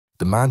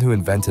The man who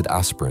invented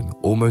aspirin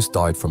almost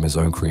died from his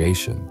own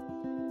creation.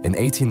 In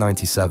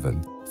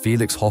 1897,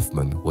 Felix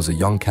Hoffmann was a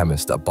young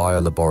chemist at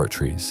Bayer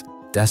Laboratories,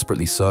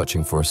 desperately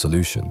searching for a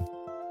solution.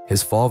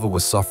 His father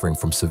was suffering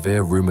from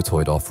severe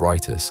rheumatoid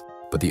arthritis,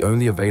 but the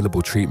only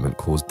available treatment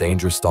caused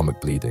dangerous stomach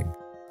bleeding.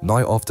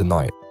 Night after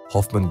night,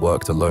 Hoffmann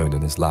worked alone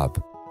in his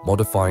lab,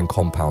 modifying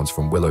compounds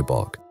from willow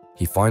bark.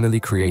 He finally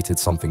created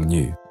something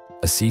new,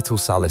 acetyl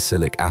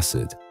salicylic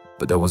acid,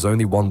 but there was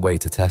only one way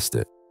to test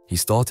it. He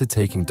started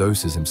taking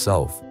doses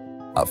himself.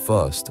 At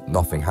first,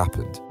 nothing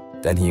happened.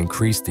 Then he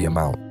increased the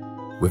amount.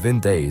 Within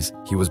days,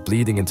 he was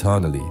bleeding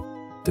internally,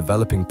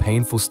 developing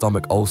painful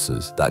stomach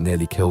ulcers that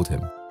nearly killed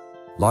him.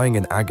 Lying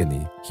in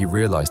agony, he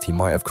realized he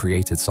might have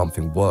created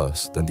something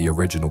worse than the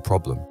original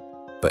problem.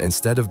 But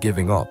instead of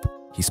giving up,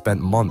 he spent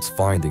months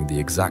finding the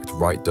exact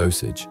right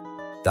dosage.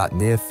 That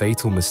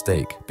near-fatal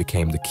mistake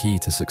became the key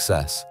to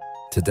success.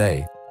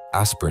 Today,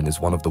 aspirin is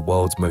one of the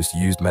world's most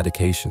used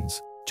medications,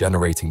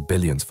 generating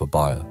billions for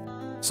Bayer.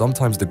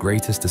 Sometimes the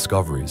greatest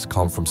discoveries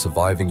come from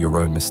surviving your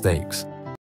own mistakes.